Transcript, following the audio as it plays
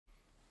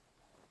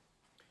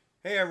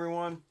Hey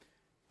everyone,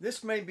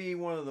 this may be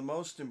one of the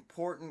most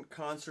important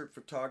concert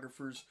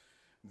photographers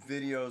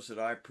videos that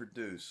I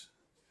produce.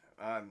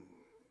 Um,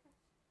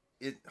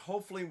 it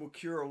hopefully will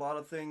cure a lot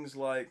of things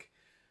like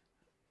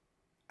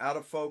out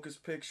of focus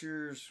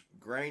pictures,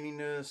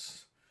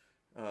 graininess,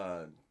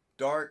 uh,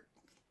 dark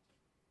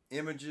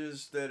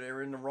images that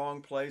are in the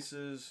wrong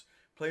places,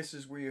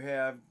 places where you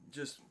have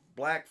just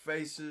black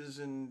faces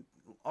and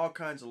all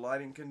kinds of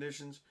lighting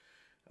conditions.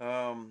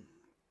 Um,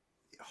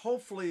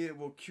 Hopefully it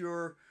will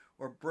cure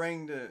or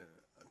bring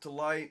to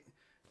light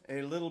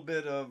a little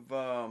bit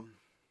of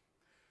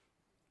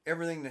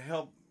everything to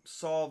help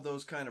solve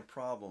those kind of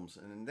problems,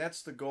 and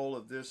that's the goal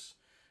of this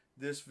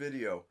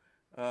video.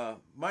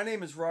 My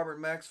name is Robert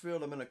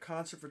Maxfield. I've been a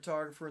concert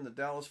photographer in the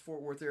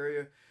Dallas-Fort Worth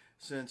area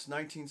since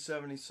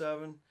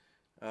 1977.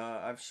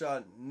 I've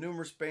shot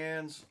numerous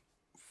bands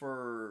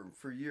for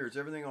years,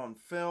 everything on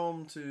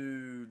film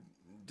to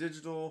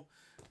digital,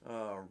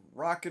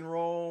 rock and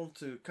roll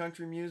to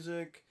country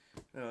music,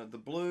 the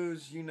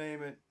blues, you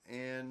name it.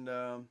 And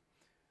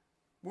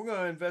we're going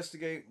to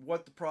investigate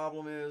what the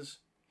problem is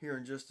here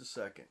in just a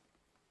second.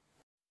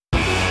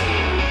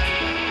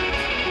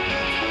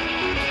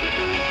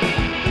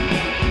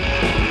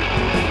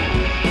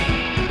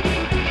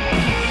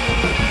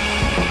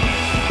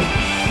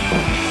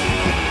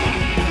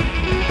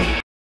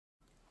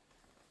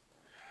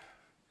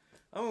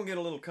 I'm going to get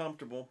a little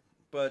comfortable,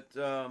 but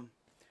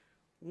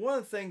one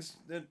of the things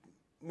that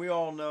we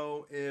all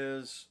know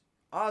is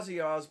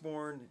Ozzy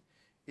Osbourne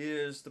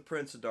is the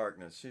Prince of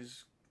Darkness.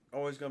 He's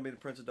always going to be the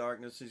Prince of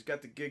Darkness. He's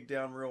got the gig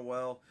down real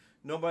well.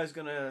 Nobody's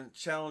going to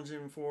challenge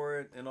him for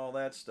it and all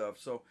that stuff.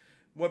 So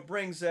what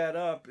brings that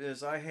up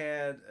is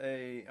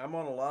I'm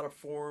on a lot of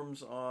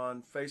forums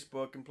on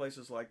Facebook and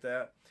places like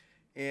that.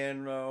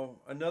 And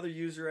another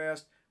user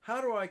asked,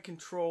 how do I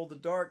control the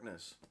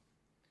darkness?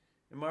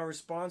 And my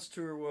response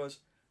to her was,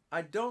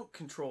 I don't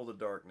control the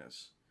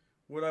darkness.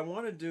 What I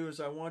want to do is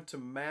I want to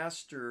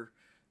master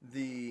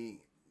the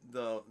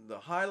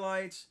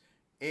highlights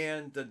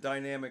and the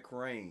dynamic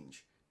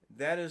range.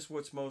 That is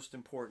what's most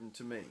important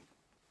to me.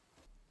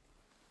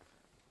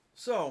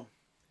 So,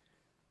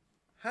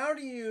 how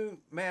do you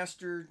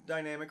master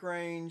dynamic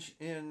range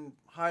and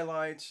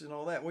highlights and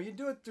all that? Well, you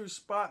do it through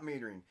spot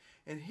metering.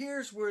 And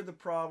here's where the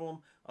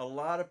problem a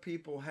lot of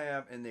people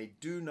have and they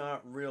do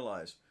not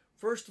realize.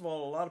 First of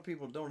all, a lot of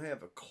people don't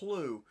have a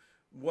clue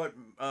what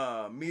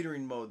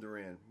metering mode they're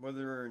in, whether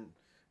they're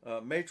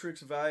in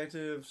matrix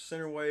evaluative,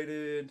 center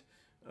weighted,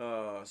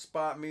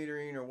 spot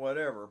metering, or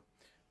whatever.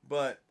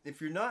 But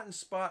if you're not in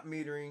spot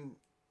metering,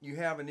 you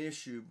have an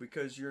issue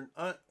because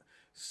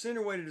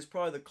center weighted is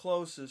probably the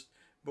closest.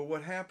 But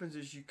what happens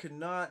is you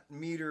cannot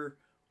meter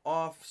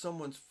off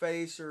someone's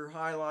face or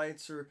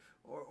highlights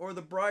or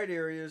the bright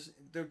areas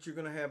that you're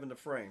going to have in the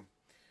frame.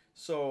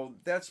 So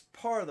that's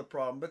part of the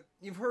problem, but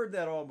you've heard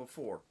that all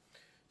before.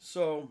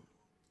 So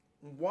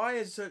why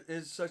is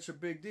such a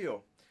big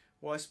deal?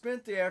 Well, I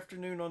spent the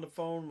afternoon on the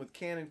phone with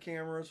Canon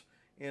cameras,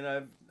 and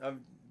I've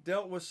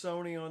dealt with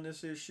Sony on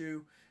this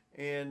issue,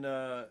 and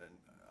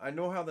I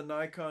know how the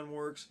Nikon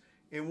works.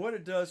 And what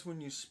it does when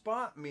you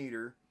spot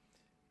meter,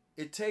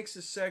 it takes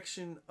a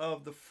section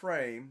of the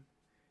frame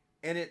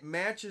and it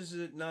matches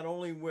it not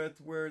only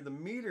with where the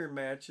meter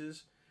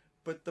matches,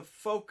 but the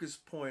focus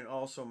point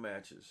also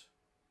matches.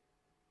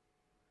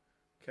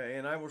 Okay,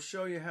 and I will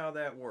show you how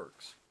that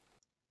works.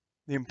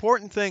 The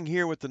important thing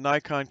here with the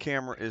Nikon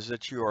camera is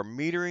that you are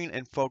metering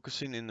and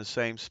focusing in the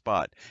same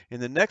spot. In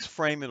the next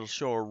frame, it'll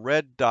show a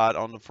red dot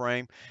on the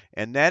frame,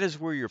 and that is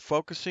where you're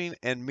focusing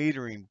and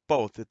metering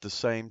both at the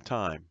same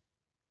time.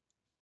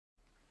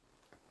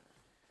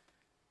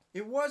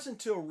 It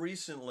wasn't until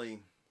recently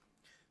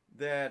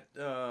that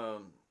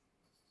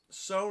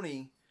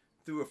Sony,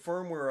 through a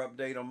firmware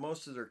update on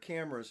most of their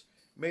cameras,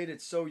 made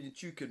it so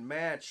that you could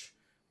match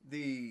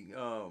the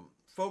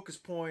focus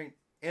point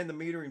and the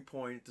metering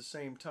point at the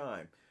same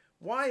time.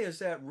 Why is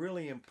that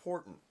really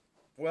important?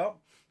 Well,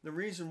 the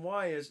reason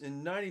why is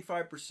in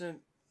 95%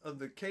 of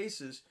the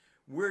cases,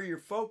 where you're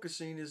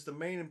focusing is the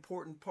main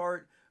important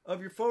part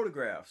of your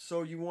photograph.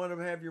 So you want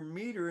to have your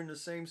meter in the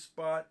same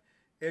spot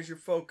as your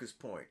focus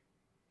point.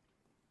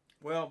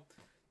 Well,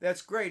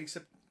 that's great,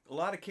 except a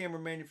lot of camera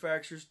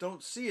manufacturers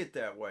don't see it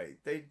that way.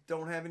 They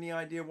don't have any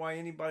idea why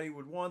anybody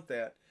would want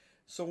that.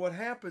 So what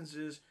happens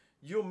is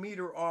you'll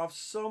meter off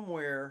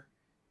somewhere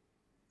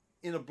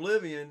in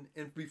oblivion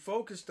and be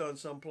focused on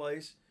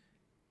someplace,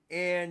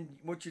 and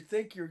what you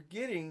think you're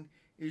getting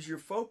is your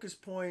focus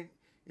point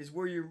is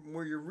where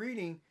you're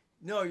reading.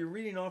 No, you're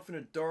reading off in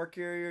a dark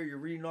area, you're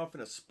reading off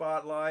in a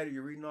spotlight, or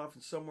you're reading off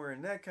in somewhere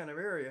in that kind of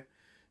area.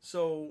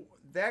 So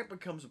that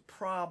becomes a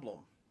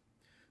problem.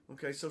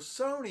 Okay, so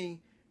Sony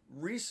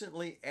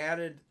recently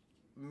added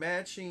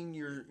matching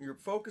your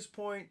focus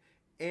point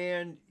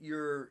and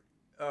your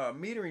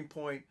metering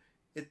point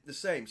at the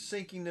same,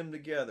 syncing them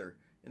together.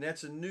 And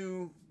that's a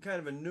new, kind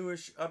of a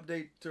newish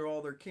update to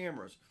all their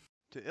cameras.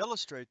 To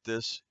illustrate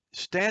this,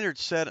 standard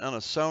set on a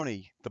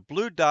Sony, the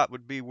blue dot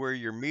would be where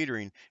you're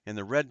metering and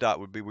the red dot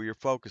would be where you're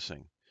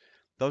focusing.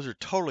 Those are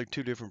totally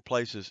two different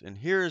places, and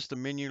here is the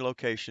menu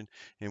location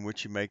in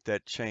which you make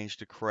that change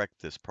to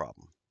correct this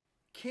problem.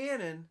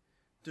 Canon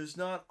does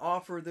not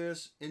offer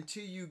this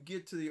until you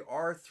get to the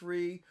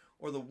R3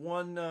 or the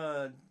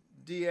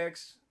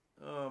 1DX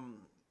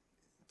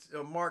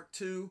Mark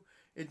II.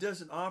 It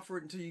doesn't offer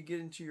it until you get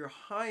into your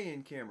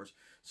high-end cameras.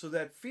 So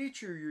that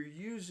feature you're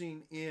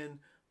using in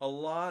a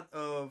lot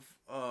of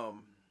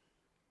your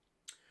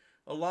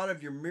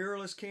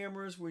mirrorless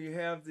cameras, where you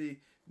have the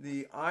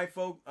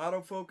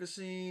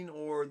autofocusing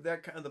or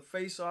that kind of the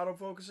face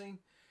autofocusing,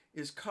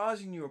 is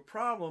causing you a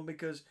problem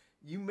because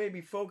you may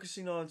be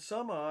focusing on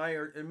some eye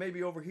or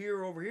maybe over here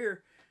or over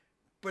here,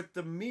 but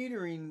the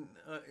metering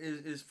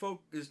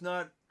is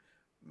not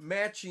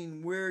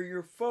matching where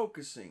you're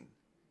focusing.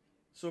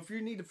 So if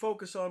you need to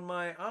focus on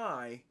my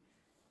eye,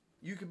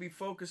 you could be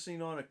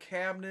focusing on a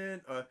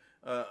cabinet,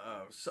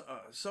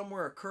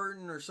 somewhere, a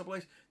curtain or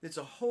someplace. It's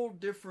a whole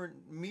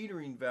different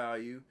metering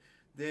value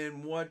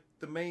than what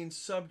the main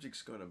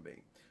subject's going to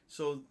be.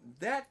 So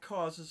that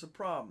causes a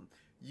problem.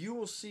 You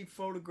will see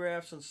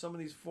photographs on some of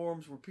these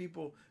forums where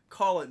people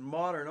call it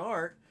modern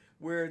art,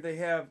 where they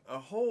have a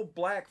whole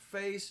black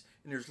face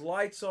and there's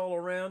lights all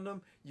around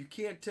them. You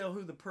can't tell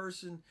who the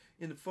person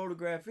in the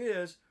photograph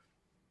is,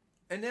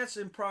 and that's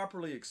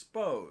improperly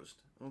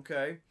exposed,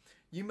 okay?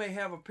 You may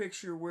have a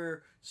picture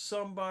where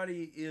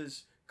somebody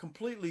is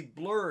completely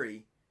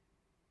blurry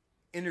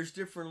and there's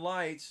different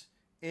lights,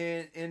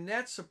 and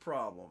that's a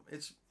problem.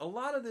 A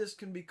lot of this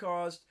can be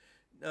caused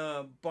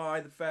by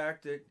the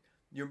fact that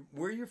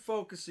where you're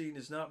focusing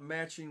is not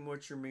matching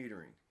what you're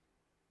metering.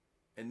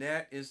 And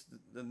that is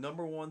the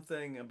number one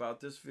thing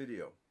about this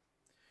video.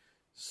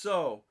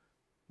 So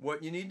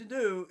what you need to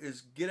do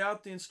is get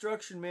out the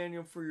instruction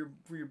manual for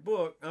your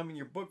book,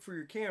 your book for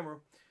your camera,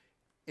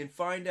 and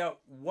find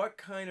out what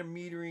kind of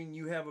metering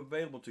you have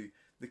available to you.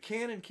 The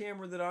Canon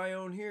camera that I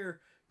own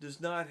here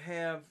does not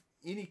have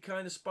any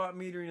kind of spot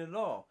metering at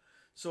all.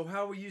 So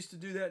how we used to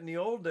do that in the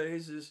old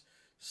days is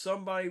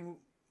somebody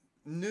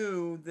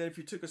knew that if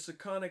you took a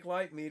Saconic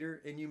light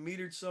meter and you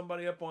metered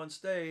somebody up on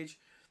stage,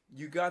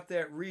 you got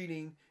that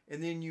reading,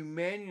 and then you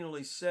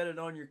manually set it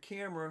on your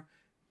camera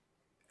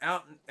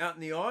out in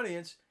the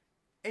audience,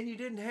 and you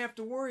didn't have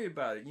to worry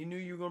about it. You knew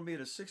you were going to be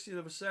at a 60th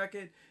of a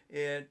second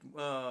at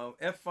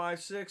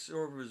f/5.6,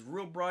 or if it was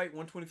real bright,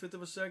 1/25th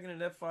of a second at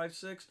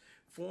f/5.6,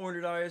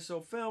 400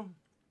 ISO film,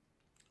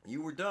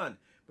 you were done.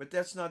 But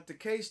that's not the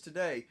case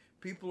today.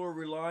 People are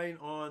relying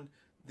on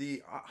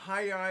the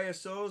high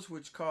ISOs,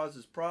 which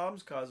causes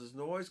problems, causes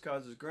noise,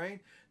 causes grain.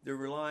 They're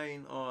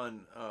relying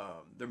on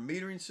their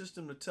metering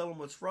system to tell them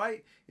what's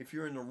right. If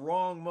you're in the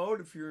wrong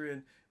mode, if you're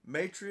in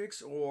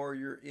matrix or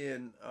you're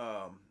in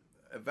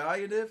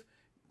evaluative,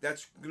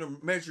 that's going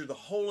to measure the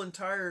whole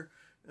entire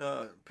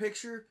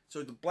picture.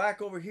 So the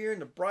black over here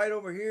and the bright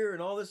over here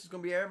and all this is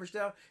going to be averaged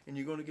out, and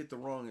you're going to get the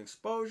wrong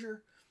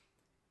exposure.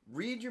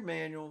 Read your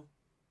manual.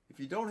 If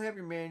you don't have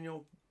your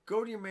manual,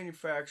 go to your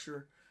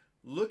manufacturer,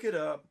 look it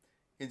up,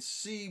 and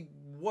see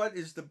what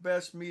is the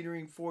best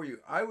metering for you.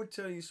 I would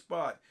tell you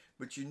spot,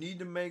 but you need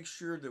to make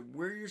sure that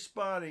where you're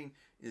spotting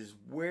is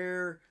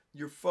where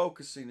you're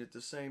focusing at the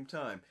same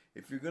time.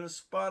 If you're going to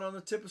spot on the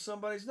tip of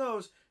somebody's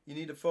nose, you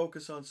need to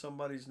focus on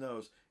somebody's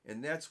nose.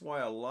 And that's why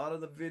a lot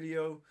of the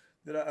video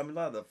that a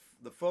lot of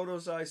the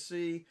photos I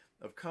see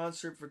of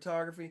concert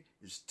photography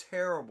is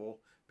terrible,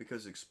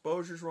 because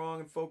exposure is wrong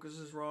and focus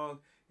is wrong,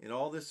 and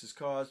all this is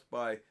caused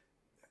by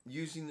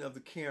using of the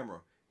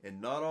camera. And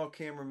not all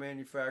camera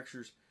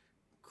manufacturers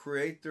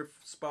create their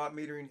spot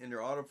metering and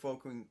their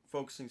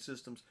auto-focusing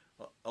systems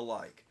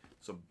alike.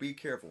 So be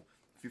careful.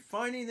 If you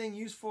find anything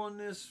useful in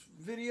this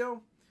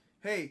video,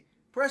 hey,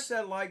 press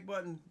that like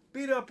button,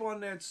 beat up on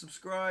that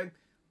subscribe.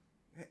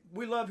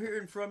 We love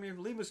hearing from you.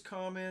 Leave us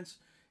comments.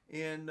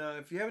 And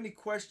if you have any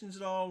questions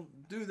at all,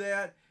 do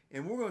that.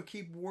 And we're going to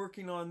keep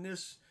working on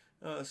this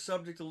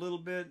subject a little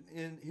bit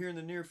here in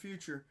the near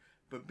future.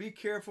 But be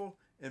careful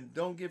and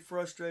don't get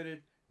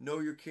frustrated. Know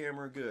your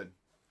camera good.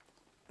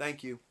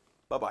 Thank you.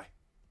 Bye-bye.